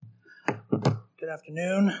Good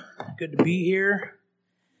afternoon. Good to be here.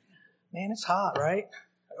 Man, it's hot, right?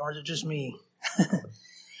 Or is it just me?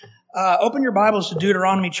 Open your Bibles to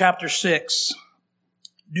Deuteronomy chapter 6.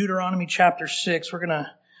 Deuteronomy chapter 6. We're going to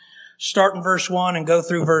start in verse 1 and go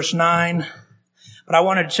through verse 9. But I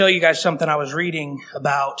wanted to tell you guys something I was reading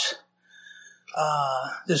about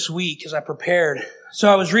this week as I prepared.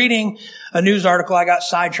 So I was reading a news article. I got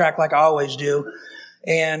sidetracked like I always do.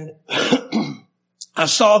 And I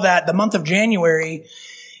saw that the month of January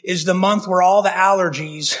is the month where all the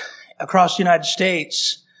allergies across the United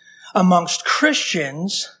States amongst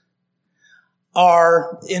Christians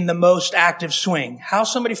are in the most active swing. How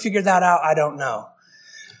somebody figured that out, I don't know.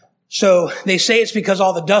 So they say it's because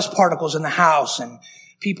all the dust particles in the house and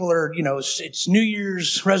people are, it's New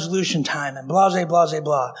Year's resolution time and blah, blah,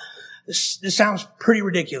 blah. This sounds pretty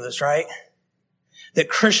ridiculous, right? That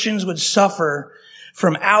Christians would suffer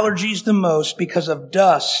from allergies the most because of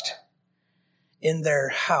dust in their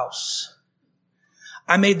house.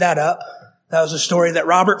 I made that up. That was a story that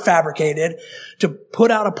Robert fabricated to put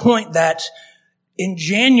out a point that in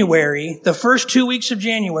January, the first 2 weeks of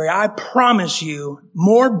January, I promise you,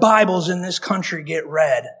 more Bibles in this country get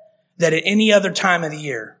read than at any other time of the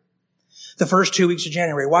year. The first 2 weeks of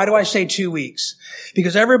January. Why do I say 2 weeks?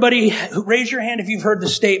 Because everybody, raise your hand if you've heard the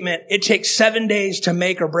statement, it takes 7 days to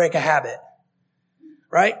make or break a habit.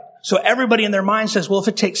 Right? So everybody in their mind says, well, if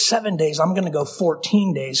it takes 7 days, I'm going to go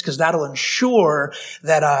 14 days because that'll ensure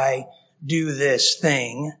that I do this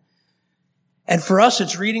thing. And for us,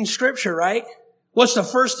 it's reading scripture, right? What's the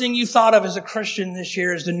first thing you thought of as a Christian this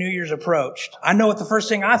year as the New Year's approached? I know what the first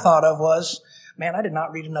thing I thought of was, man, I did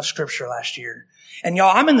not read enough scripture last year. And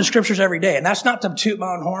y'all, I'm in the scriptures every day. And that's not to toot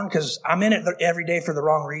my own horn because I'm in it every day for the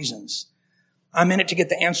wrong reasons. I'm in it to get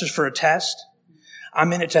the answers for a test.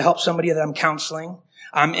 I'm in it to help somebody that I'm counseling.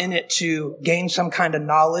 I'm in it to gain some kind of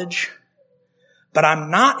knowledge, but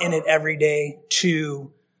I'm not in it every day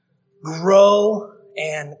to grow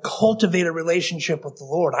and cultivate a relationship with the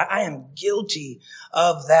Lord. I am guilty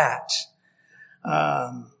of that.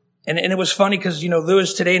 And it was funny because,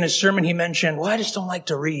 Lewis today in his sermon, he mentioned, well, I just don't like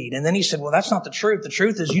to read. And then he said, well, that's not the truth. The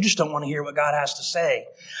truth is you just don't want to hear what God has to say.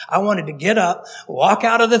 I wanted to get up, walk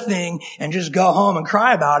out of the thing and just go home and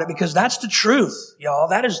cry about it because that's the truth, y'all.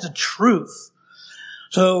 That is the truth.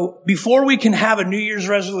 So before we can have a New Year's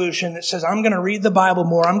resolution that says, I'm going to read the Bible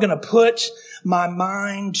more, I'm going to put my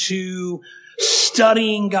mind to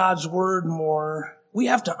studying God's Word more, we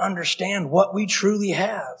have to understand what we truly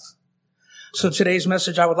have. So today's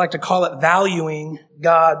message, I would like to call it Valuing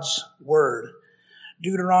God's Word.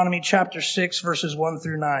 Deuteronomy chapter 6, verses 1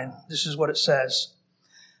 through 9. This is what it says.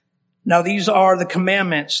 Now these are the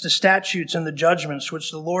commandments, the statutes, and the judgments which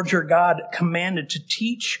the Lord your God commanded to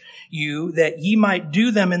teach you, that ye might do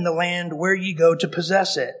them in the land where ye go to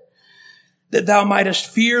possess it, that thou mightest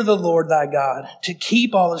fear the Lord thy God, to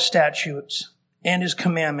keep all his statutes and his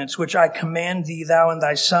commandments, which I command thee, thou and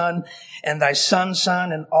thy son, and thy son's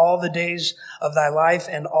son, and all the days of thy life,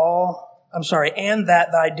 and that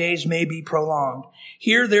thy days may be prolonged.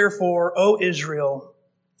 Hear therefore, O Israel,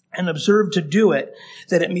 and observe to do it,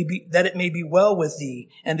 that it may be well with thee,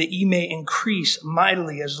 and that ye may increase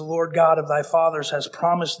mightily as the Lord God of thy fathers has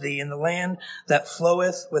promised thee in the land that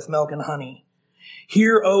floweth with milk and honey.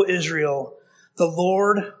 Hear, O Israel, the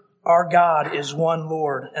Lord our God is one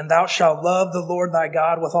Lord, and thou shalt love the Lord thy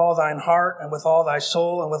God with all thine heart, and with all thy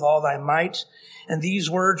soul, and with all thy might. And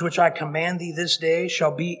these words which I command thee this day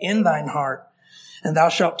shall be in thine heart, and thou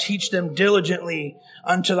shalt teach them diligently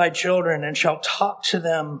unto thy children, and shalt talk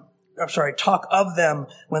of them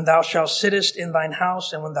when thou shalt sittest in thine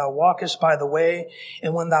house, and when thou walkest by the way,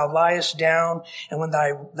 and when thou liest down, and when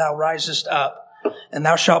thou risest up. And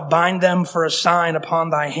thou shalt bind them for a sign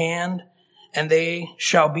upon thy hand, and they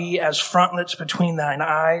shall be as frontlets between thine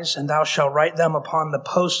eyes, and thou shalt write them upon the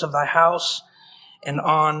posts of thy house and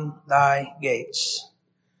on thy gates.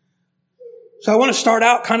 So I want to start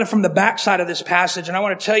out kind of from the backside of this passage, and I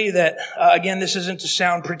want to tell you that, again, this isn't to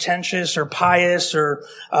sound pretentious or pious, or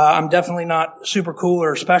I'm definitely not super cool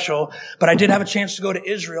or special, but I did have a chance to go to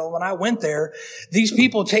Israel. When I went there, these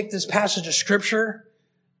people take this passage of Scripture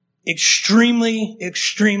extremely,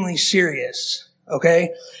 extremely serious, okay?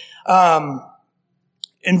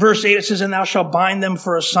 In verse 8 it says, and thou shalt bind them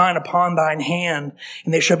for a sign upon thine hand,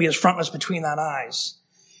 and they shall be as frontlets between thine eyes.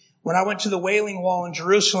 When I went to the Wailing Wall in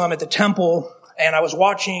Jerusalem at the temple, and I was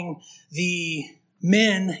watching the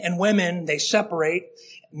men and women, they separate,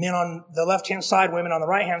 men on the left-hand side, women on the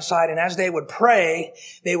right-hand side, and as they would pray,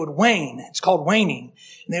 they would wane. It's called waning.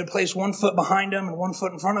 And they would place 1 foot behind them and 1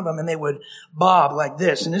 foot in front of them, and they would bob like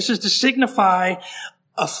this. And this is to signify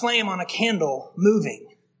a flame on a candle moving.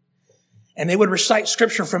 And they would recite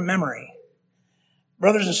scripture from memory.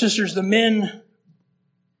 Brothers and sisters, the men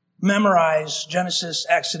memorize Genesis,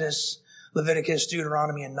 Exodus, Leviticus,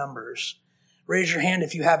 Deuteronomy, and Numbers. Raise your hand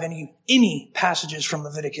if you have any passages from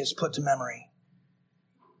Leviticus put to memory.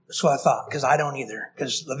 That's what I thought, because I don't either.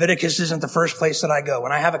 Because Leviticus isn't the first place that I go.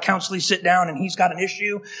 When I have a counselee sit down and he's got an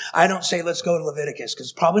issue, I don't say, let's go to Leviticus,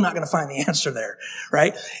 because probably not going to find the answer there,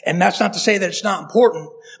 right? And that's not to say that it's not important,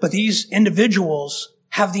 but these individuals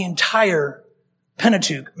have the entire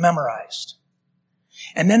Pentateuch memorized.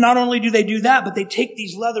 And then not only do they do that, but they take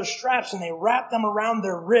these leather straps and they wrap them around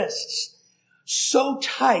their wrists so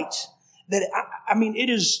tight that,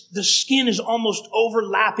 the skin is almost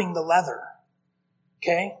overlapping the leather.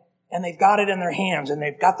 Okay? And they've got it in their hands, and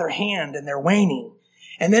they've got their hand, and they're waning.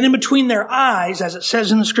 And then in between their eyes, as it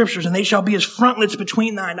says in the scriptures, and they shall be as frontlets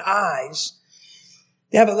between thine eyes,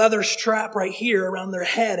 they have a leather strap right here around their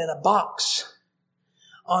head and a box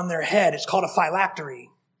on their head. It's called a phylactery.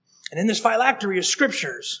 And in this phylactery is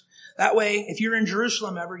scriptures. That way, if you're in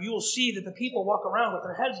Jerusalem ever, you will see that the people walk around with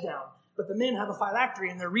their heads down, but the men have a phylactery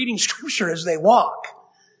and they're reading scripture as they walk.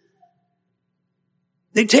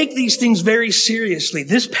 They take these things very seriously.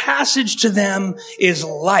 This passage to them is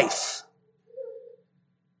life.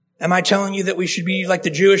 Am I telling you that we should be like the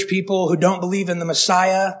Jewish people who don't believe in the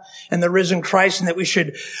Messiah and the risen Christ, and that we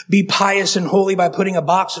should be pious and holy by putting a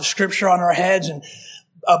box of scripture on our heads and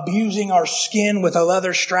abusing our skin with a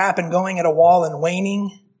leather strap and going at a wall and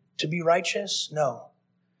waning to be righteous? No.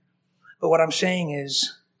 But what I'm saying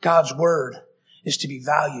is God's word is to be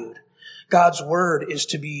valued. God's word is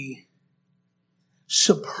to be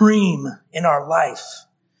supreme in our life.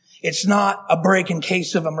 It's not a break in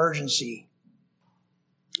case of emergency.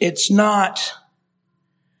 It's not,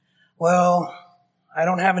 well, I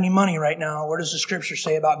don't have any money right now. What does the scripture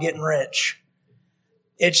say about getting rich?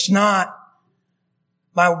 It's not,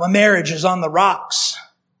 my marriage is on the rocks.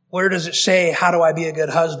 Where does it say, how do I be a good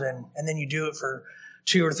husband? And then you do it for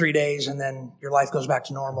 2 or 3 days, and then your life goes back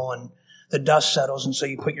to normal and the dust settles, and so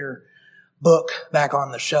you put your book back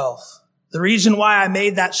on the shelf. The reason why I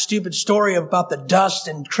made that stupid story about the dust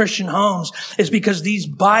in Christian homes is because these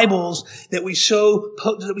Bibles that we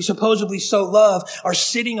supposedly so love are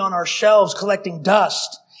sitting on our shelves collecting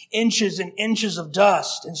dust, inches and inches of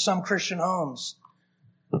dust in some Christian homes.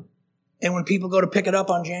 And when people go to pick it up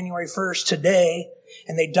on January 1st today,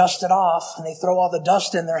 and they dust it off and they throw all the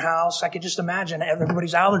dust in their house, I could just imagine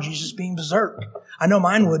everybody's allergies just being berserk. I know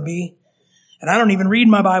mine would be. And I don't even read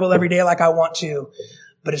my Bible every day like I want to,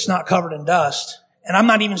 but it's not covered in dust. And I'm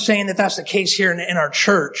not even saying that that's the case here in our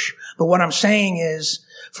church. But what I'm saying is,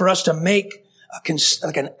 for us to make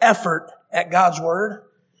an effort at God's word,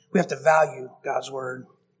 we have to value God's word.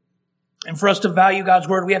 And for us to value God's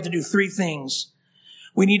word, we have to do 3 things.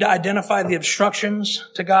 We need to identify the obstructions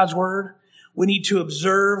to God's word. We need to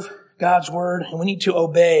observe God's word, and we need to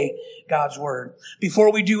obey God's word.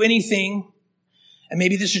 Before we do anything, and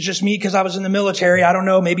maybe this is just me because I was in the military, I don't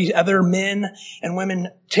know, maybe other men and women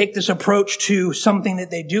take this approach to something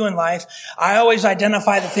that they do in life. I always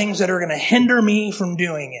identify the things that are going to hinder me from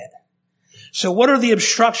doing it. So what are the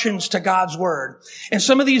obstructions to God's word? And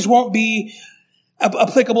some of these won't be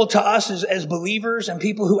applicable to us as believers and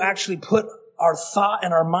people who actually put our thought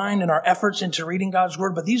and our mind and our efforts into reading God's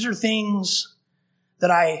word. But these are things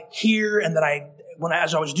that I hear and that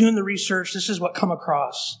as I was doing the research, this is what come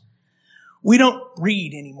across. We don't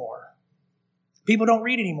read anymore. People don't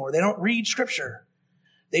read anymore. They don't read scripture.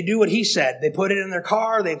 They do what he said. They put it in their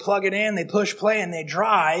car, they plug it in, they push play, and they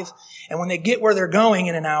drive. And when they get where they're going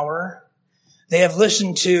in an hour, they have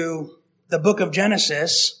listened to the book of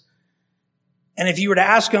Genesis. And if you were to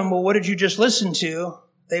ask them, well, what did you just listen to?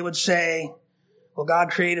 They would say, well, God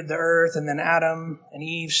created the earth, and then Adam and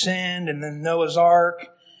Eve sinned, and then Noah's Ark.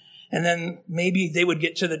 And then maybe they would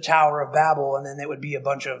get to the Tower of Babel, and then it would be a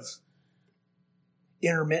bunch of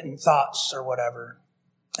intermittent thoughts or whatever.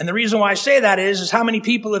 And the reason why I say that is how many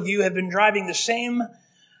people of you have been driving the same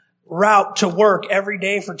route to work every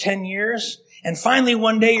day for 10 years, and finally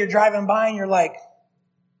one day you're driving by and you're like,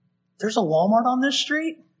 there's a Walmart on this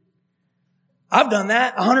street? I've done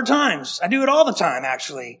that 100 times. I do it all the time,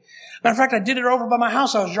 actually. Matter of fact, I did it over by my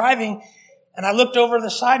house. I was driving, and I looked over the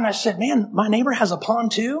side, and I said, man, my neighbor has a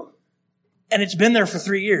pond too? And it's been there for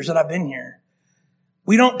 3 years that I've been here.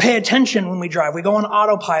 We don't pay attention when we drive. We go on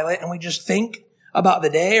autopilot, and we just think about the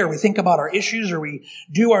day, or we think about our issues, or we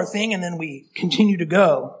do our thing, and then we continue to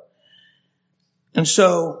go. And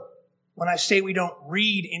so when I say we don't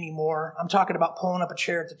read anymore, I'm talking about pulling up a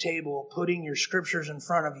chair at the table, putting your scriptures in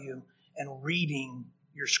front of you, and reading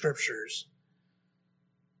your scriptures.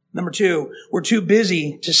 Number 2, we're too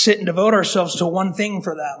busy to sit and devote ourselves to one thing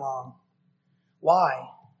for that long. Why?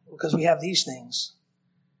 Because we have these things.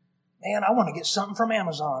 Man, I want to get something from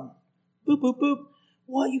Amazon. Boop, boop, boop.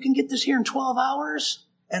 What, you can get this here in 12 hours?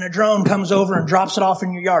 And a drone comes over and drops it off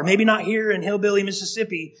in your yard. Maybe not here in Hillbilly,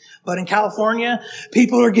 Mississippi, but in California,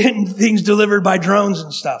 people are getting things delivered by drones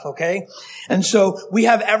and stuff, okay? And so we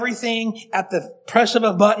have everything at the press of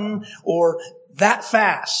a button or that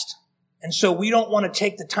fast. And so we don't want to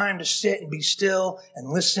take the time to sit and be still and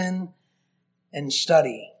listen and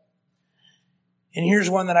study. And here's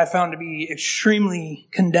one that I found to be extremely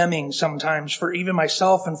condemning sometimes for even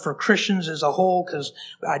myself and for Christians as a whole, because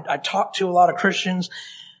I talk to a lot of Christians.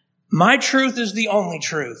 My truth is the only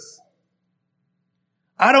truth.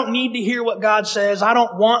 I don't need to hear what God says. I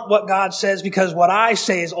don't want what God says because what I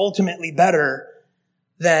say is ultimately better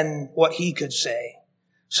than what He could say.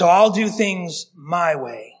 So I'll do things my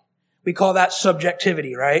way. We call that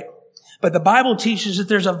subjectivity, right? But the Bible teaches that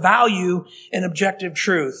there's a value in objective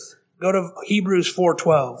truth. Go to Hebrews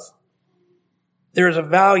 4:12. There is a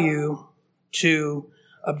value to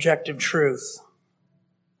objective truth.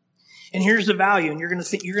 And here's the value. And you're going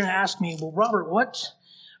to ask me, well, Robert, what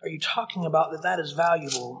are you talking about that is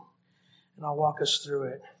valuable? And I'll walk us through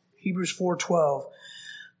it. Hebrews 4:12.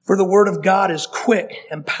 For the word of God is quick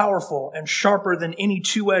and powerful and sharper than any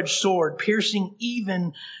two-edged sword, piercing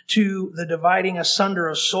even to the dividing asunder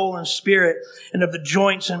of soul and spirit and of the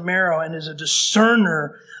joints and marrow, and is a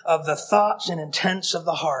discerner of the thoughts and intents of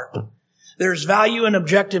the heart. There's value in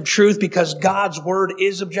objective truth because God's word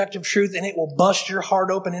is objective truth, and it will bust your heart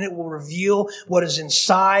open and it will reveal what is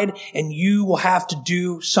inside, and you will have to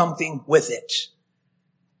do something with it.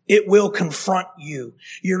 It will confront you.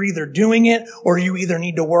 You're either doing it or you either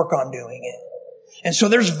need to work on doing it. And so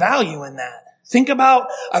there's value in that. Think about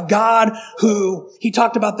a God who, He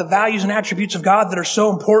talked about the values and attributes of God that are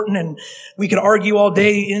so important, and we could argue all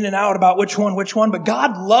day in and out about which one, but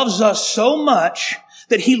God loves us so much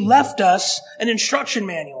that He left us an instruction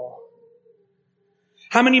manual.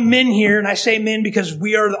 How many men here, and I say men because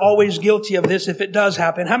we are always guilty of this if it does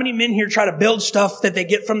happen, how many men here try to build stuff that they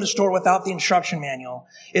get from the store without the instruction manual?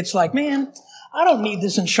 It's like, man, I don't need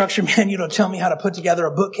this instruction manual to tell me how to put together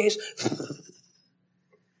a bookcase.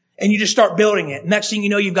 And you just start building it. Next thing you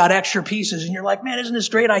know, you've got extra pieces, and you're like, man, isn't this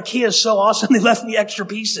great? IKEA is so awesome. They left me extra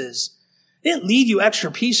pieces. They didn't leave you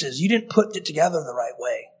extra pieces. You didn't put it together the right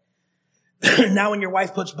way. Now when your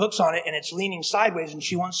wife puts books on it and it's leaning sideways and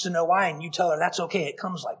she wants to know why, and you tell her that's okay, it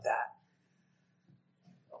comes like that.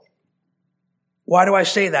 Why do I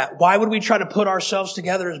say that? Why would we try to put ourselves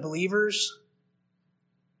together as believers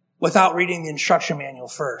without reading the instruction manual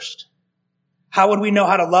first? How would we know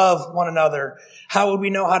how to love one another? How would we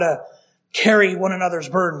know how to carry one another's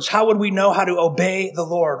burdens? How would we know how to obey the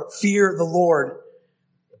Lord, fear the Lord?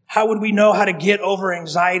 How would we know how to get over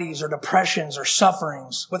anxieties or depressions or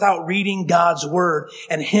sufferings without reading God's word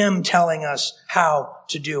and Him telling us how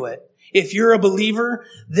to do it? If you're a believer,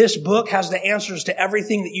 this book has the answers to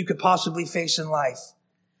everything that you could possibly face in life.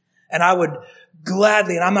 And I would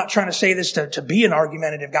gladly, and I'm not trying to say this to be an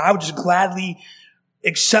argumentative guy, I would just gladly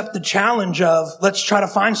accept the challenge of, let's try to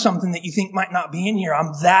find something that you think might not be in here.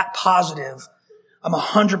 I'm that positive. I'm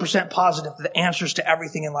 100% positive that the answers to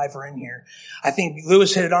everything in life are in here. I think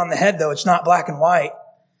Lewis hit it on the head, though. It's not black and white.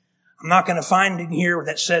 I'm not going to find in here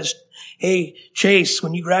that says, hey, Chase,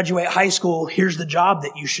 when you graduate high school, here's the job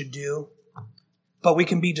that you should do. But we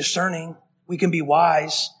can be discerning. We can be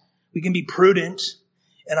wise. We can be prudent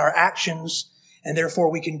in our actions. And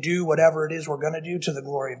therefore, we can do whatever it is we're going to do to the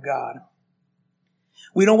glory of God.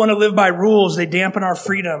 We don't want to live by rules. They dampen our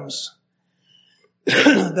freedoms.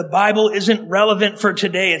 The Bible isn't relevant for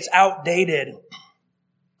today. It's outdated.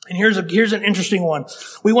 And here's an interesting one.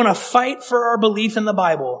 We want to fight for our belief in the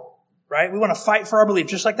Bible, right? We want to fight for our belief.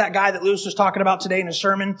 Just like that guy that Lewis was talking about today in his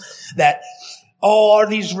sermon, that all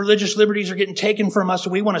these religious liberties are getting taken from us,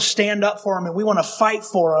 and we want to stand up for them and we want to fight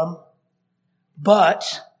for them.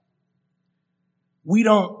 But we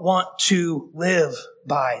don't want to live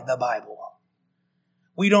by the Bible.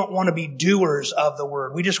 We don't want to be doers of the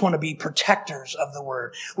word. We just want to be protectors of the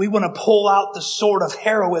word. We want to pull out the sword of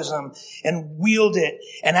heroism and wield it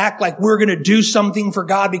and act like we're going to do something for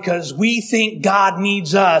God because we think God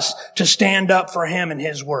needs us to stand up for Him and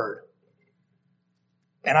His word.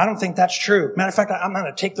 And I don't think that's true. Matter of fact, I'm going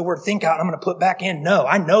to take the word think out and I'm going to put back in. No,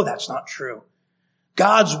 I know that's not true.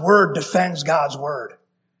 God's word defends God's word.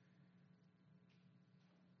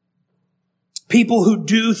 People who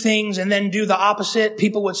do things and then do the opposite,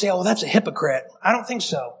 people would say, oh, that's a hypocrite. I don't think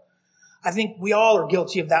so. I think we all are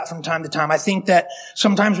guilty of that from time to time. I think that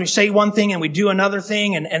sometimes we say one thing and we do another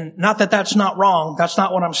thing, and not that that's not wrong. That's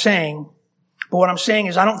not what I'm saying. But what I'm saying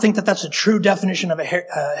is I don't think that that's a true definition of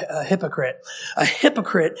a hypocrite. A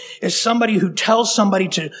hypocrite is somebody who tells somebody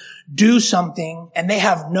to do something and they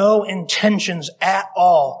have no intentions at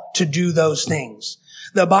all to do those things.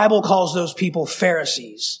 The Bible calls those people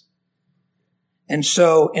Pharisees. And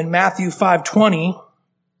so in Matthew 5:20,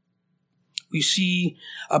 we see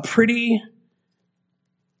a pretty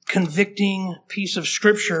convicting piece of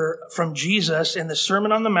scripture from Jesus in the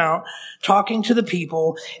Sermon on the Mount, talking to the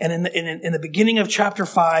people. And in the beginning of chapter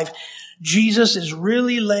 5, Jesus is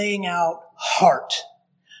really laying out heart.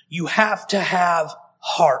 You have to have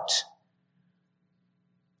heart.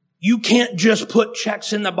 You can't just put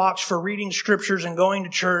checks in the box for reading scriptures and going to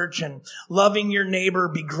church and loving your neighbor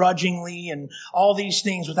begrudgingly and all these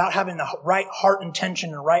things without having the right heart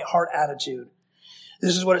intention and right heart attitude.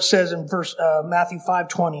 This is what it says in Matthew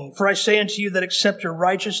 5:20. For I say unto you that except your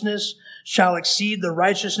righteousness shall exceed the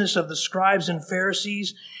righteousness of the scribes and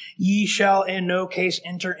Pharisees, ye shall in no case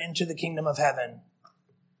enter into the kingdom of heaven.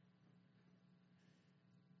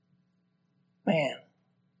 Man,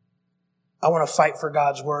 I want to fight for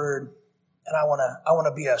God's word, and I want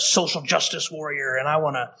to be a social justice warrior, and I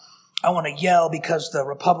want to yell because the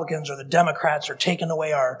Republicans or the Democrats are taking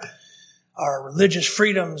away our religious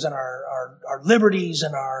freedoms and our liberties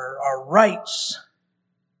and our rights.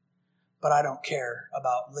 But I don't care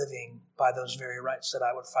about living by those very rights that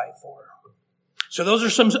I would fight for. So those are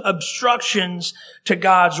some obstructions to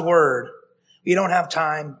God's word. We don't have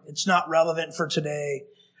time. It's not relevant for today.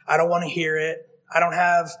 I don't want to hear it. I don't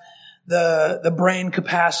have the brain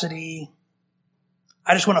capacity.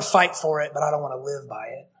 I just want to fight for it, but I don't want to live by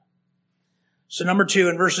it. So number 2,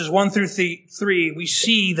 in verses 1 through 3, we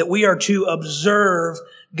see that we are to observe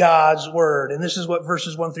God's word. And this is what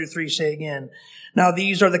verses 1 through 3 say again. Now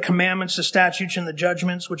these are the commandments, the statutes, and the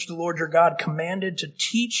judgments which the Lord your God commanded to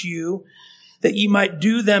teach you, that ye might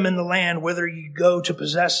do them in the land whither ye go to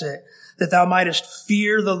possess it, that thou mightest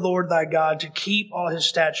fear the Lord thy God, to keep all his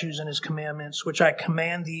statutes and his commandments, which I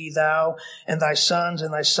command thee, thou and thy sons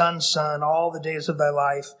and thy son's son, all the days of thy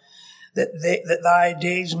life, that thy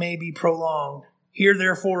days may be prolonged. Hear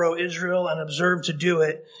therefore, O Israel, and observe to do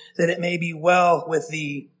it, that it may be well with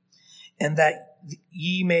thee, and that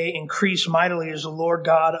ye may increase mightily as the Lord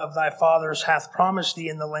God of thy fathers hath promised thee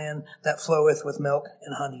in the land that floweth with milk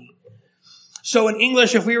and honey. So in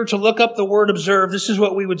English, if we were to look up the word observe, this is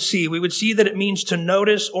what we would see. We would see that it means to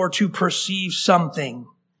notice or to perceive something.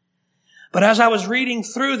 But as I was reading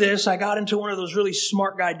through this, I got into one of those really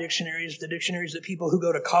smart guy dictionaries, the dictionaries that people who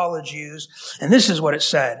go to college use. And this is what it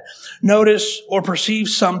said. Notice or perceive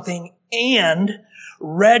something and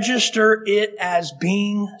register it as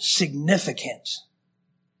being significant.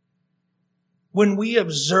 When we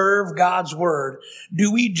observe God's word,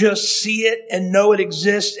 do we just see it and know it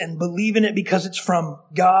exists and believe in it because it's from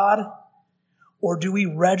God? Or do we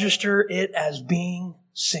register it as being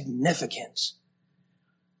significant?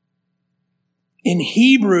 In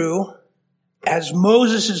Hebrew, as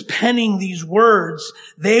Moses is penning these words,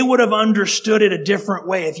 they would have understood it a different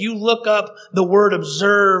way. If you look up the word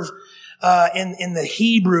observe in the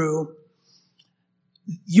Hebrew,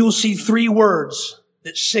 you'll see 3 words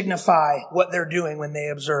that signify what they're doing when they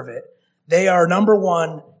observe it. They are, number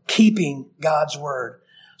 1, keeping God's word.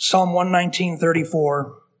 Psalm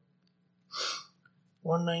 119:34.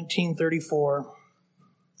 119:34.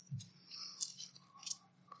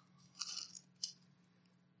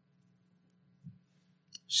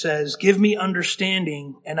 Says, give me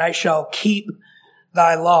understanding, and I shall keep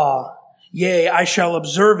thy law. Yea, I shall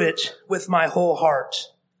observe it with my whole heart.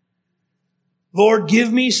 Lord,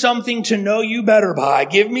 give me something to know you better by.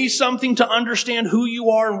 Give me something to understand who you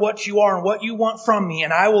are and what you want from me,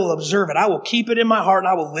 and I will observe it. I will keep it in my heart, and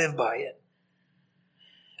I will live by it.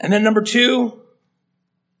 And then number 2,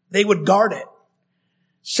 they would guard it.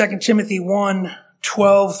 2 Timothy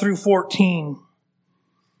 1:12 through 14.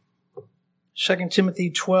 2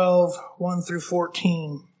 Timothy 12, 1 through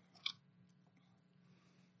 14.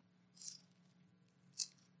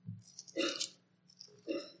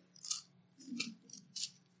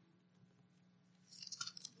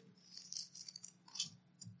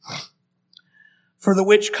 For the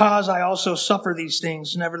which cause I also suffer these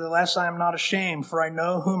things. Nevertheless, I am not ashamed, for I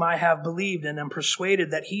know whom I have believed, and am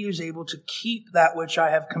persuaded that he is able to keep that which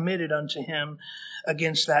I have committed unto him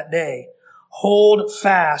against that day. Hold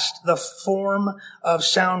fast the form of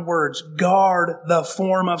sound words. Guard the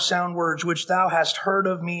form of sound words, which thou hast heard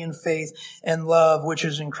of me in faith and love, which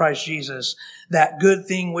is in Christ Jesus. That good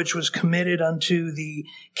thing which was committed unto thee,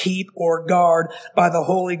 keep or guard by the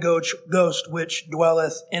Holy Ghost which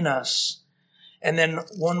dwelleth in us. And then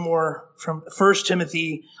one more from 1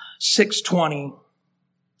 Timothy 6:20.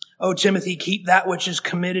 O Timothy, keep that which is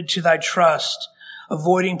committed to thy trust,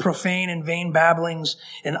 avoiding profane and vain babblings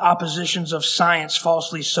and oppositions of science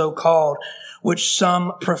falsely so called, which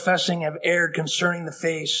some professing have erred concerning the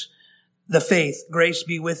faith. Grace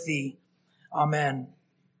be with thee. Amen.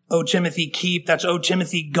 O Timothy, O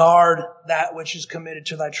Timothy, guard that which is committed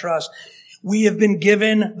to thy trust. We have been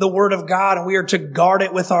given the word of God, and we are to guard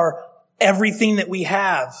it with everything that we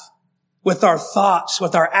have, with our thoughts,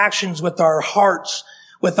 with our actions, with our hearts,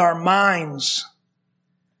 with our minds.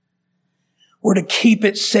 We're to keep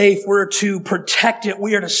it safe. We're to protect it.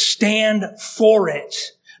 We are to stand for it.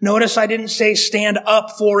 Notice I didn't say stand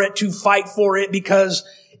up for it, to fight for it, because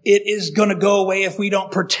it is going to go away if we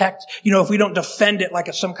don't protect, if we don't defend it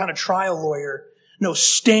like some kind of trial lawyer. No,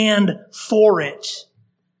 stand for it.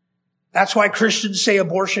 That's why Christians say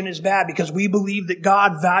abortion is bad, because we believe that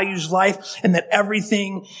God values life and that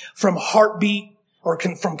everything from heartbeat or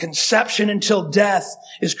from conception until death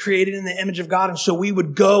is created in the image of God. And so we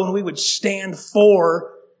would go and we would stand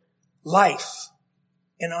for life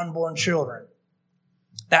in unborn children.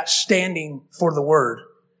 That's standing for the word.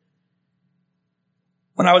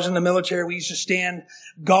 When I was in the military, we used to stand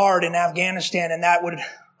guard in Afghanistan, and that would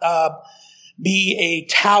be a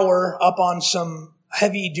tower up on some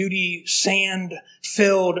heavy-duty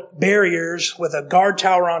sand-filled barriers with a guard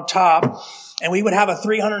tower on top, and we would have a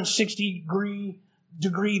 360-degree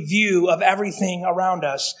view of everything around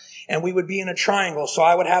us, and we would be in a triangle. So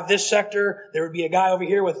I would have this sector, there would be a guy over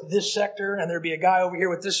here with this sector, and there'd be a guy over here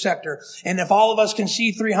with this sector. And if all of us can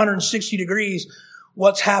see 360 degrees,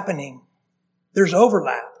 what's happening? There's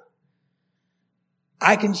overlap.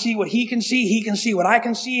 I can see what he can see what I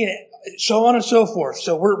can see, and so on and so forth.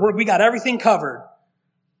 So we got everything covered.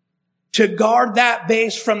 To guard that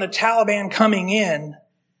base from the Taliban coming in,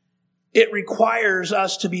 it requires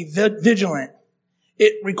us to be vigilant.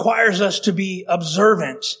 It requires us to be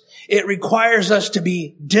observant. It requires us to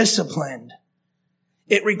be disciplined.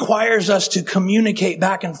 It requires us to communicate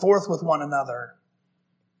back and forth with one another.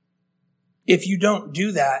 If you don't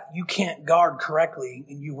do that, you can't guard correctly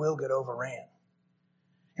and you will get overran.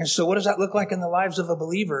 And so what does that look like in the lives of a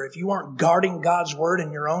believer? If you aren't guarding God's word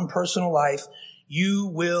in your own personal life, you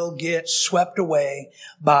will get swept away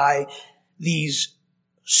by these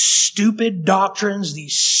stupid doctrines,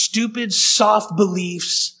 these stupid soft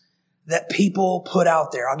beliefs that people put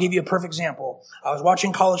out there. I'll give you a perfect example. I was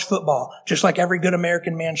watching college football, just like every good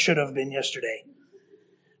American man should have been yesterday.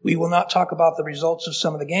 We will not talk about the results of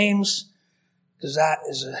some of the games, because that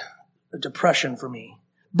is a depression for me.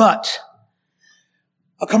 But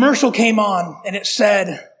a commercial came on and it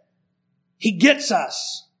said, "He gets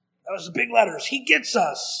us." That was the big letters. "He gets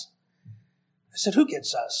us." I said, "Who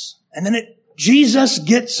gets us?" And then "Jesus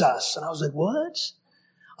gets us." And I was like, what?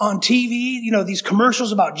 On TV, these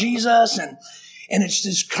commercials about Jesus, and it's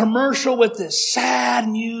this commercial with this sad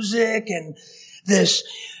music and this,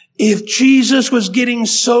 if Jesus was getting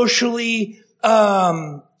socially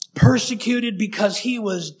persecuted because he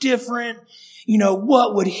was different,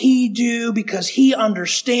 what would he do? Because he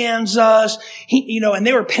understands us. And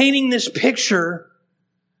they were painting this picture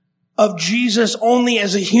of Jesus only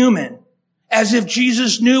as a human, as if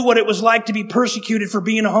Jesus knew what it was like to be persecuted for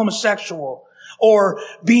being a homosexual, or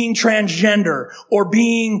being transgender, or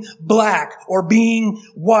being black, or being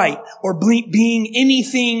white, or being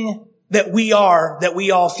anything that we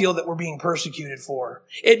all feel that we're being persecuted for.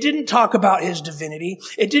 It didn't talk about his divinity.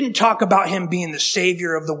 It didn't talk about him being the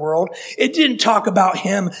savior of the world. It didn't talk about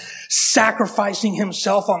him sacrificing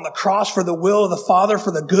himself on the cross for the will of the Father,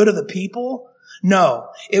 for the good of the people. No,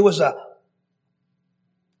 it was a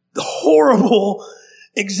horrible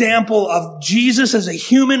example of Jesus as a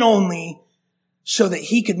human only, so that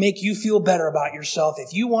he could make you feel better about yourself.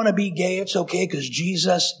 If you want to be gay, it's okay, because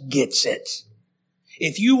Jesus gets it.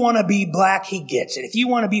 If you want to be black, he gets it. If you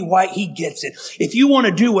want to be white, he gets it. If you want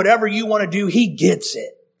to do whatever you want to do, he gets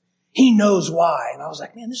it. He knows why. And I was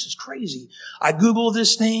like, man, this is crazy. I Google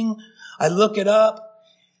this thing. I look it up.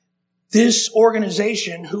 This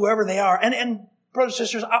organization, whoever they are, and brothers and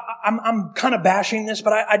sisters, I'm kind of bashing this,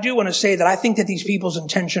 but I do want to say that I think that these people's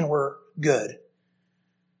intention were good.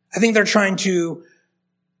 I think they're trying to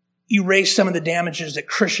erase some of the damages that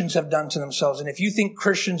Christians have done to themselves. And if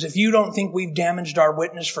you don't think we've damaged our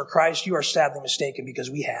witness for Christ, you are sadly mistaken,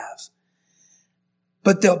 because we have.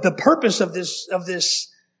 But the purpose of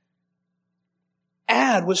this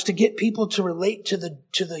ad was to get people to relate to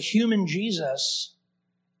the human Jesus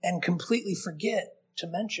and completely forget to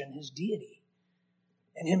mention his deity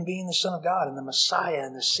and him being the Son of God and the Messiah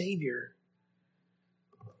and the Savior.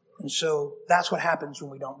 And so that's what happens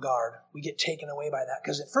when we don't guard. We get taken away by that.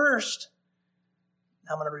 Because at first,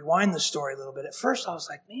 Now I'm going to rewind the story a little bit. At first I was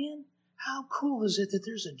like, man, how cool is it that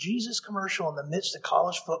there's a Jesus commercial in the midst of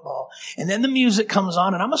college football? And then the music comes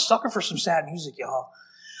on, and I'm a sucker for some sad music, y'all.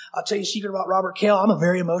 I'll tell you a secret about Robert Cale. I'm a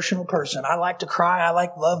very emotional person. I like to cry. I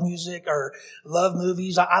like love music or love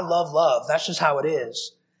movies. I love love. That's just how it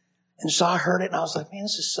is. And so I heard it, and I was like, man,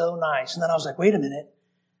 this is so nice. And then I was like, wait a minute.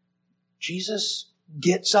 Jesus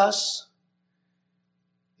gets us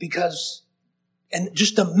because, and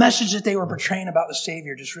just the message that they were portraying about the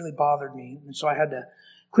Savior just really bothered me. And so I had to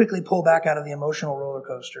quickly pull back out of the emotional roller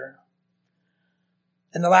coaster.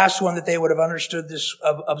 And the last one that they would have understood this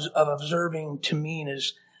of observing to mean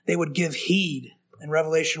is they would give heed. In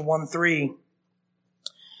Revelation 1:3,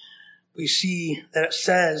 we see that it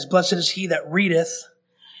says, blessed is he that readeth,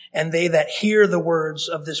 and they that hear the words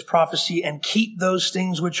of this prophecy and keep those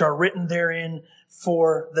things which are written therein,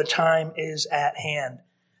 for the time is at hand.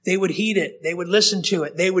 They would heed it. They would listen to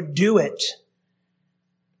it. They would do it.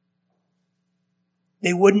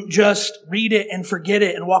 They wouldn't just read it and forget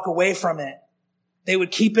it and walk away from it. They would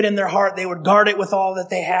keep it in their heart. They would guard it with all that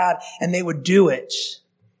they had, and they would do it.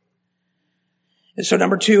 And so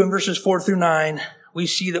number 2, in verses 4-9, we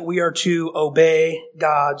see that we are to obey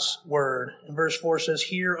God's word. And verse 4 says,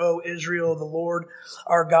 hear, O Israel, the Lord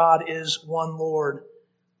our God is one Lord.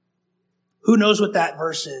 Who knows what that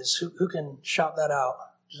verse is? Who can shout that out?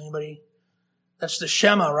 Does anybody? That's the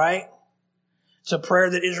Shema, right? It's a prayer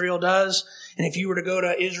that Israel does. And if you were to go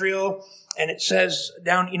to Israel and it says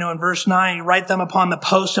down, in verse 9, write them upon the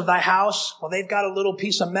post of thy house. Well, they've got a little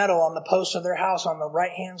piece of metal on the post of their house on the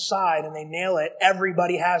right-hand side, and they nail it.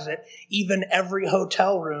 Everybody has it. Even every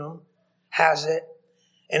hotel room has it.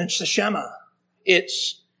 And it's the Shema.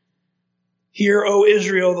 It's, hear, O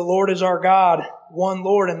Israel, the Lord is our God, one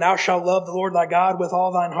Lord, and thou shalt love the Lord thy God with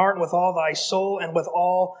all thine heart, and with all thy soul, and with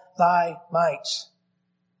all thy might.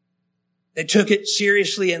 They took it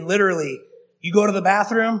seriously and literally. You go to the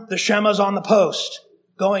bathroom, the Shema's on the post,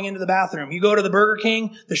 going into the bathroom. You go to the Burger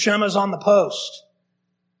King, the Shema's on the post.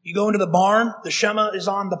 You go into the barn, the Shema is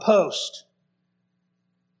on the post.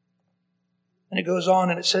 And it goes on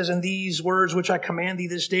and it says, and these words which I command thee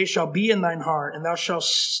this day shall be in thine heart, and thou shalt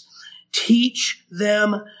teach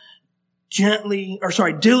them diligently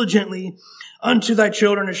unto thy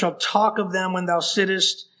children, and shalt talk of them when thou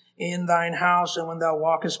sittest in thine house, and when thou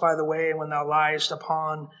walkest by the way, and when thou liest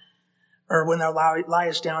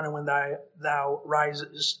down, and when thou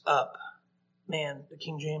risest up. Man, the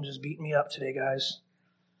King James is beating me up today, guys.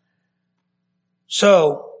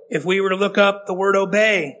 So, if we were to look up the word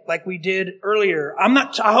obey, like we did earlier,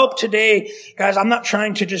 I hope today, guys, I'm not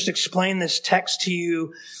trying to just explain this text to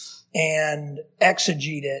you and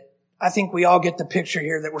exegete it. I think we all get the picture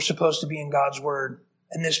here that we're supposed to be in God's word.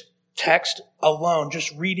 And this text alone,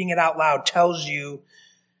 just reading it out loud, tells you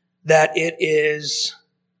that it is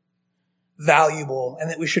valuable and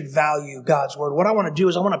that we should value God's word. What I want to do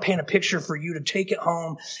is I want to paint a picture for you to take it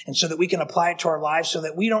home, and so that we can apply it to our lives, so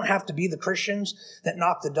that we don't have to be the Christians that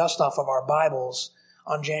knock the dust off of our Bibles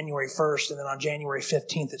on January 1st, and then on January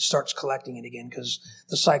 15th it starts collecting it again because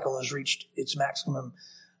the cycle has reached its maximum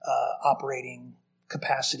operating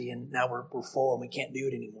capacity, and now we're full and we can't do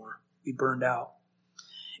it anymore. We burned out.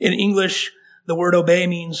 In English, the word obey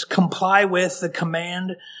means comply with the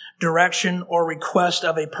command, direction, or request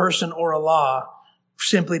of a person or a law.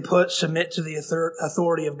 Simply put, submit to the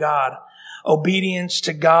authority of God. Obedience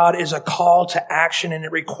to God is a call to action, and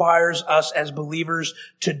it requires us as believers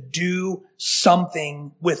to do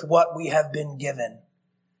something with what we have been given.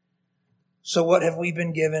 So what have we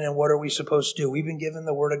been given, and what are we supposed to do? We've been given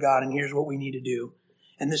the Word of God, and here's what we need to do.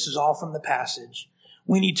 And this is all from the passage.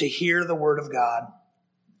 We need to hear the Word of God.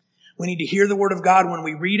 We need to hear the Word of God when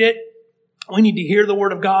we read it. We need to hear the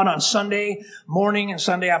Word of God on Sunday morning and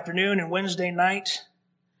Sunday afternoon and Wednesday night.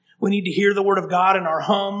 We need to hear the Word of God in our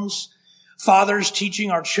homes. Fathers teaching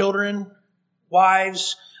our children.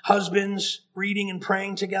 Wives, husbands reading and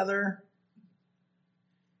praying together.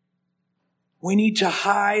 We need to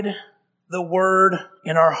hide the Word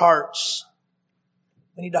in our hearts.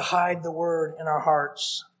 We need to hide the Word in our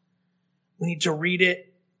hearts. We need to read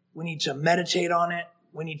it. We need to meditate on it.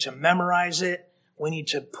 We need to memorize it. We need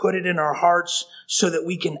to put it in our hearts so that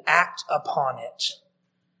we can act upon it.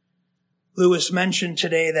 Lewis mentioned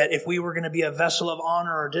today that if we were going to be a vessel of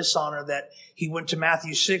honor or dishonor, that he went to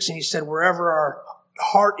Matthew 6 and he said, wherever our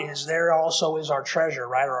heart is, there also is our treasure,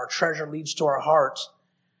 right? Or our treasure leads to our heart.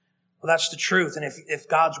 Well, that's the truth. And if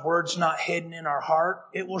God's word's not hidden in our heart,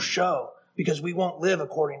 it will show, because we won't live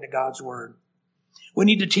according to God's word. We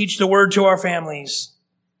need to teach the word to our families.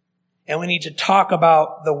 And we need to talk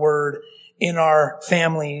about the word in our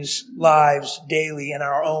families' lives daily, in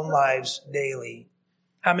our own lives daily.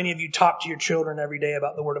 How many of you talk to your children every day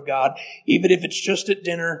about the Word of God, even if it's just at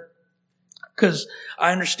dinner? Because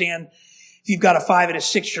I understand if you've got a 5 and a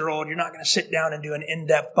 6-year-old, you're not going to sit down and do an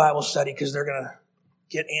in-depth Bible study because they're going to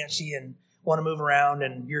get antsy and want to move around,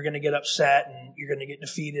 and you're going to get upset and you're going to get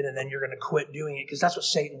defeated, and then you're going to quit doing it because that's what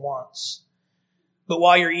Satan wants. But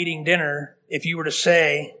while you're eating dinner, if you were to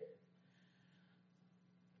say,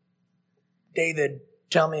 David,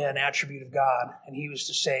 tell me an attribute of God, and he was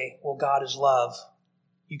to say, well, God is love,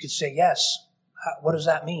 you could say, yes. What does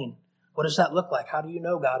that mean? What does that look like? How do you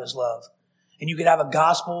know God is love? And you could have a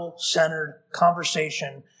gospel-centered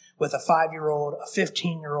conversation with a 5-year-old, a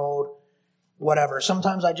 15-year-old, whatever.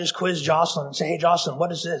 Sometimes I just quiz Jocelyn and say, hey, Jocelyn,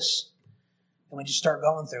 what is this? And we just start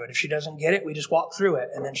going through it. If she doesn't get it, we just walk through it,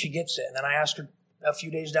 and then she gets it. And then I ask her a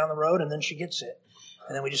few days down the road, and then she gets it.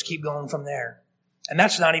 And then we just keep going from there. And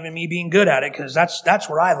that's not even me being good at it, because that's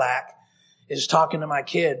where I lack, is talking to my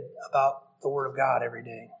kid about the Word of God every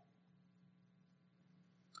day.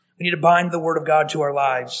 We need to bind the Word of God to our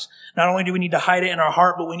lives. Not only do we need to hide it in our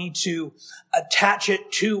heart, but we need to attach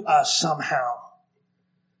it to us somehow.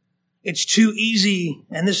 It's too easy,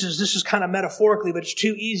 and this is kind of metaphorically, but it's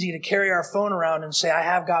too easy to carry our phone around and say, I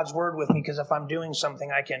have God's Word with me, because if I'm doing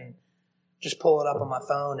something, I can just pull it up on my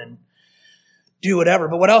phone and do whatever.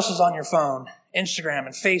 But what else is on your phone? Instagram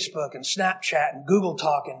and Facebook and Snapchat and Google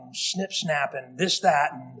Talk and SnipSnap and this,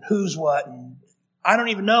 that, and who's what. And I don't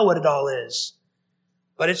even know what it all is.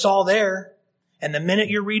 But it's all there. And the minute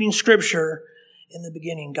you're reading Scripture, in the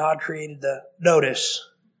beginning, God created notice,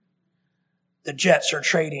 the Jets are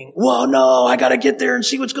trading. Whoa, no, I got to get there and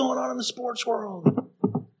see what's going on in the sports world.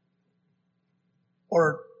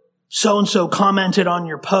 Or so-and-so commented on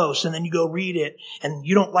your post, and then you go read it, and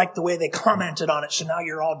you don't like the way they commented on it, so now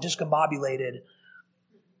you're all discombobulated.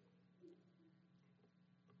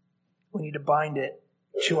 We need to bind it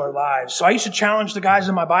to our lives. So I used to challenge the guys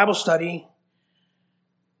in my Bible study.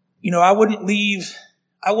 I wouldn't leave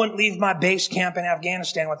my base camp in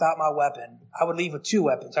Afghanistan without my weapon. I would leave with 2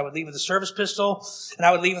 weapons. I would leave with a service pistol, and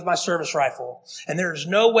I would leave with my service rifle. And there's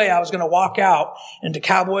no way I was going to walk out into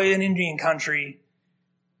cowboy and Indian country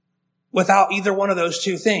without either one of those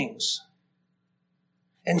 2 things.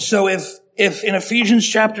 And so if in Ephesians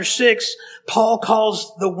chapter 6, Paul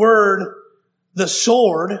calls the word the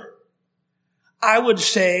sword, I would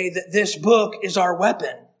say that this book is our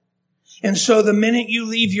weapon. And so the minute you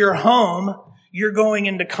leave your home, you're going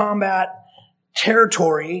into combat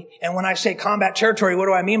territory. And when I say combat territory, what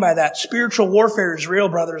do I mean by that? Spiritual warfare is real,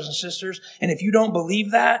 brothers and sisters. And if you don't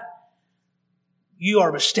believe that, you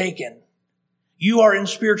are mistaken. You are in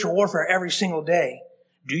spiritual warfare every single day.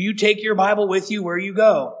 Do you take your Bible with you where you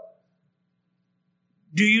go?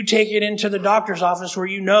 Do you take it into the doctor's office where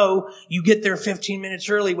you get there 15 minutes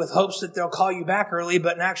early with hopes that they'll call you back early,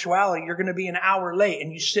 but in actuality, you're going to be an hour late,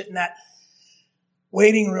 and you sit in that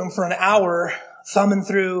waiting room for an hour thumbing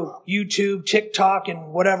through YouTube, TikTok,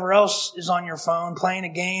 and whatever else is on your phone, playing a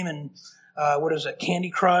game and Candy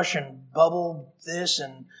Crush and Bubble this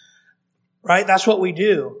and right? That's what we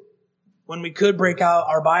do. When we could break out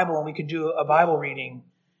our Bible and we could do a Bible reading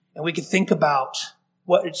and we could think about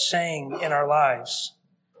what it's saying in our lives.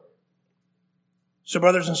 So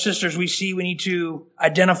brothers and sisters, we need to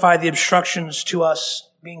identify the obstructions to us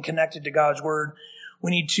being connected to God's Word.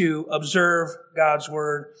 We need to observe God's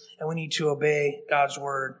Word, and we need to obey God's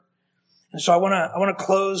Word. And so I want to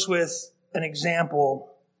close with an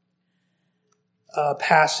example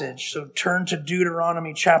passage. So turn to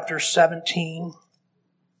Deuteronomy chapter 17,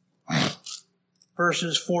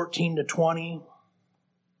 verses 14 to 20.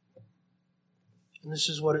 And this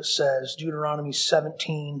is what it says, Deuteronomy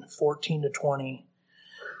 17, 14 to 20.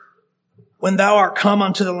 When thou art come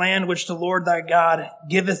unto the land which the Lord thy God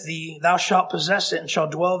giveth thee, thou shalt possess it and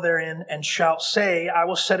shalt dwell therein, and shalt say, I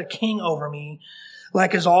will set a king over me,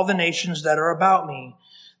 like as all the nations that are about me.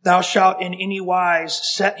 Thou shalt in any wise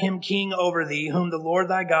set him king over thee, whom the Lord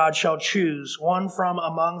thy God shall choose. One from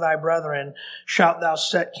among thy brethren shalt thou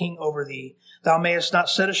set king over thee. Thou mayest not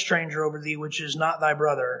set a stranger over thee, which is not thy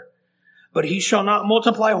brother. But he shall not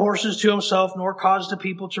multiply horses to himself, nor cause the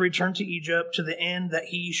people to return to Egypt, to the end that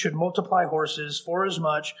he should multiply horses,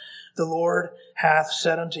 forasmuch the Lord hath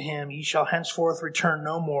said unto him, Ye shall henceforth return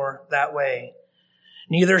no more that way.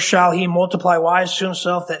 Neither shall he multiply wise to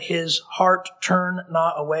himself, that his heart turn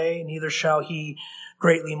not away, neither shall he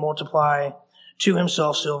greatly multiply to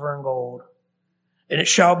himself silver and gold. And it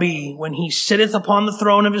shall be, when he sitteth upon the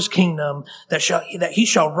throne of his kingdom, that he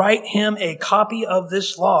shall write him a copy of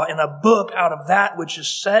this law in a book out of that which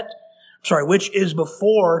is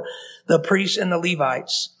before the priests and the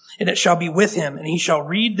Levites. And it shall be with him, and he shall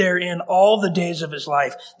read therein all the days of his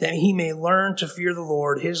life, that he may learn to fear the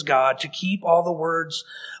Lord his God, to keep all the words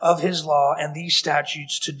of his law and these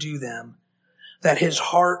statutes to do them, that his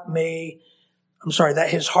heart be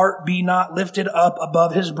not lifted up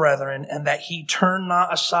above his brethren, and that he turn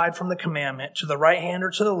not aside from the commandment to the right hand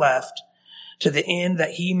or to the left, to the end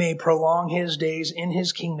that he may prolong his days in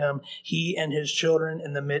his kingdom, he and his children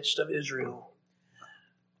in the midst of Israel.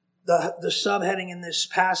 The subheading in this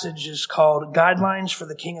passage is called Guidelines for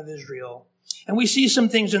the King of Israel. And we see some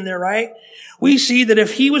things in there, right? We see that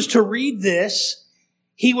if he was to read this,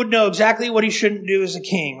 he would know exactly what he shouldn't do as a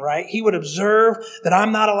king, right? He would observe that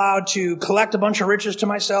I'm not allowed to collect a bunch of riches to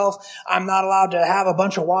myself. I'm not allowed to have a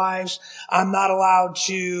bunch of wives. I'm not allowed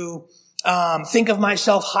to think of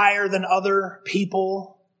myself higher than other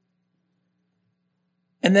people.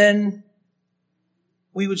 And then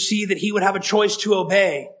we would see that he would have a choice to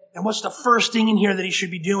obey. And what's the first thing in here that he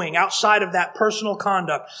should be doing outside of that personal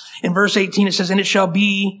conduct? In verse 18, it says, and it shall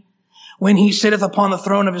be when he sitteth upon the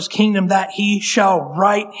throne of his kingdom that he shall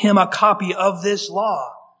write him a copy of this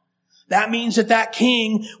law. That means that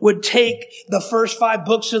king would take the first 5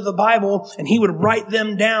 books of the Bible and he would write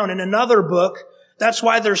them down in another book. That's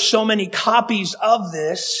why there's so many copies of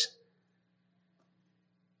this.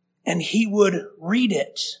 And he would read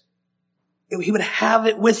it. He would have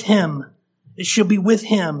it with him. It shall be with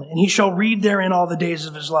him, and he shall read therein all the days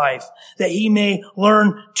of his life, that he may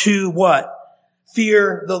learn to what?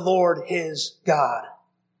 Fear the Lord his God.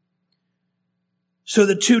 So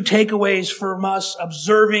the 2 takeaways from us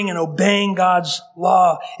observing and obeying God's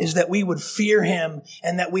law is that we would fear him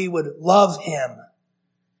and that we would love him.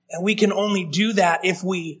 And we can only do that if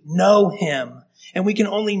we know him. And we can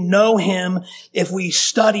only know him if we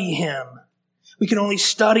study him. We can only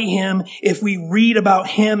study him if we read about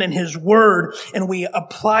him and his word and we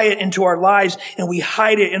apply it into our lives and we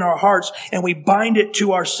hide it in our hearts and we bind it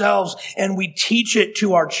to ourselves and we teach it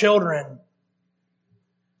to our children.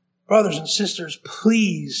 Brothers and sisters,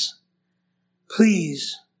 please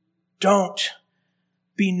don't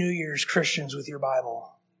be New Year's Christians with your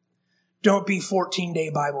Bible. Don't be 14-day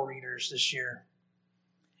Bible readers this year.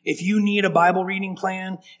 If you need a Bible reading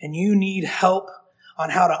plan and you need help on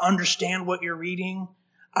how to understand what you're reading,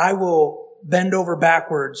 I will bend over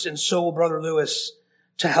backwards, and so will Brother Lewis,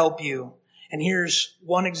 to help you. And here's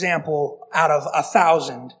one example out of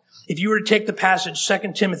 1,000. If you were to take the passage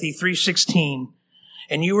 2 Timothy 3:16,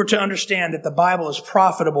 and you were to understand that the Bible is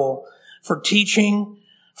profitable for teaching,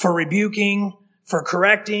 for rebuking, for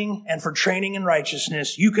correcting, and for training in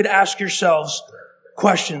righteousness, you could ask yourselves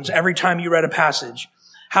questions every time you read a passage.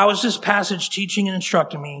 How is this passage teaching and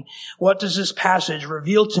instructing me? What does this passage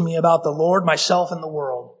reveal to me about the Lord, myself, and the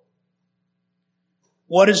world?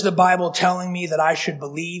 What is the Bible telling me that I should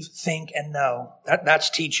believe, think, and know? That's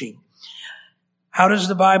teaching. How does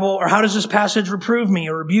this passage reprove me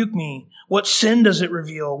or rebuke me? What sin does it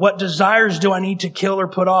reveal? What desires do I need to kill or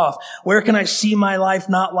put off? Where can I see my life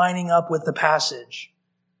not lining up with the passage?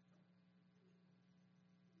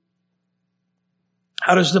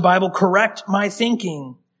 How does the Bible correct my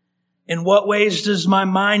thinking? In what ways does my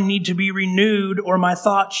mind need to be renewed or my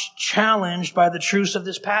thoughts challenged by the truths of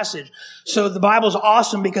this passage? So the Bible's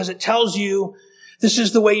awesome because it tells you this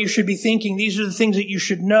is the way you should be thinking. These are the things that you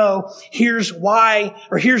should know. Here's why,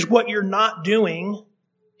 or here's what you're not doing.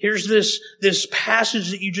 Here's this passage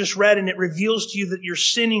that you just read, and it reveals to you that you're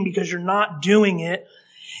sinning because you're not doing it.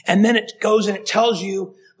 And then it goes and it tells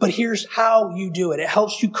you, but here's how you do it. It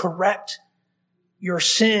helps you correct your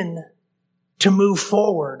sin to move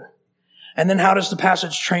forward. And then how does the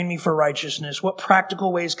passage train me for righteousness? What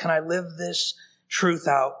practical ways can I live this truth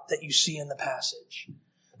out that you see in the passage?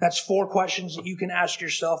 That's 4 questions that you can ask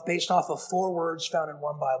yourself based off of 4 words found in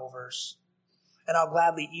one Bible verse. And I'll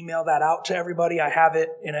gladly email that out to everybody. I have it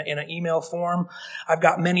in an email form. I've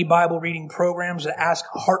got many Bible reading programs that ask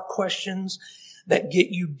heart questions that get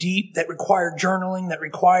you deep, that require journaling, that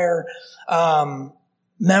require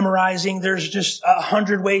memorizing. There's just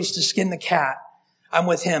 100 ways to skin the cat. I'm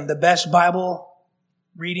with him. The best Bible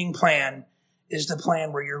reading plan is the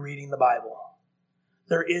plan where you're reading the Bible.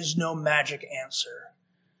 There is no magic answer.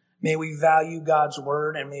 May we value God's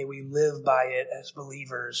word and may we live by it as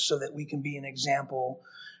believers so that we can be an example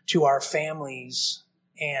to our families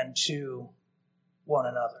and to one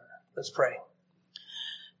another. Let's pray.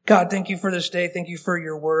 God, thank you for this day. Thank you for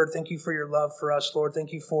your word. Thank you for your love for us, Lord.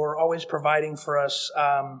 Thank you for always providing for us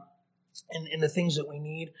in the things that we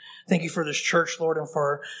need. Thank you for this church, Lord, and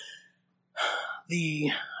for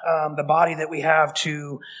the body that we have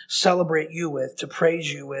to celebrate you with, to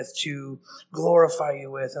praise you with, to glorify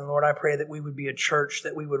you with. And Lord, I pray that we would be a church,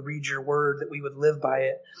 that we would read your word, that we would live by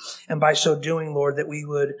it. And by so doing, Lord, that we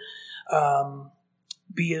would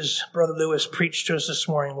be, as Brother Lewis preached to us this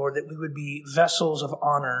morning, Lord, that we would be vessels of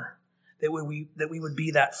honor, that we would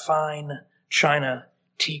be that fine china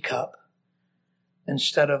teacup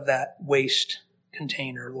instead of that waste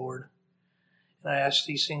container, Lord. And I ask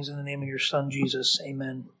these things in the name of your Son, Jesus.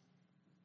 Amen.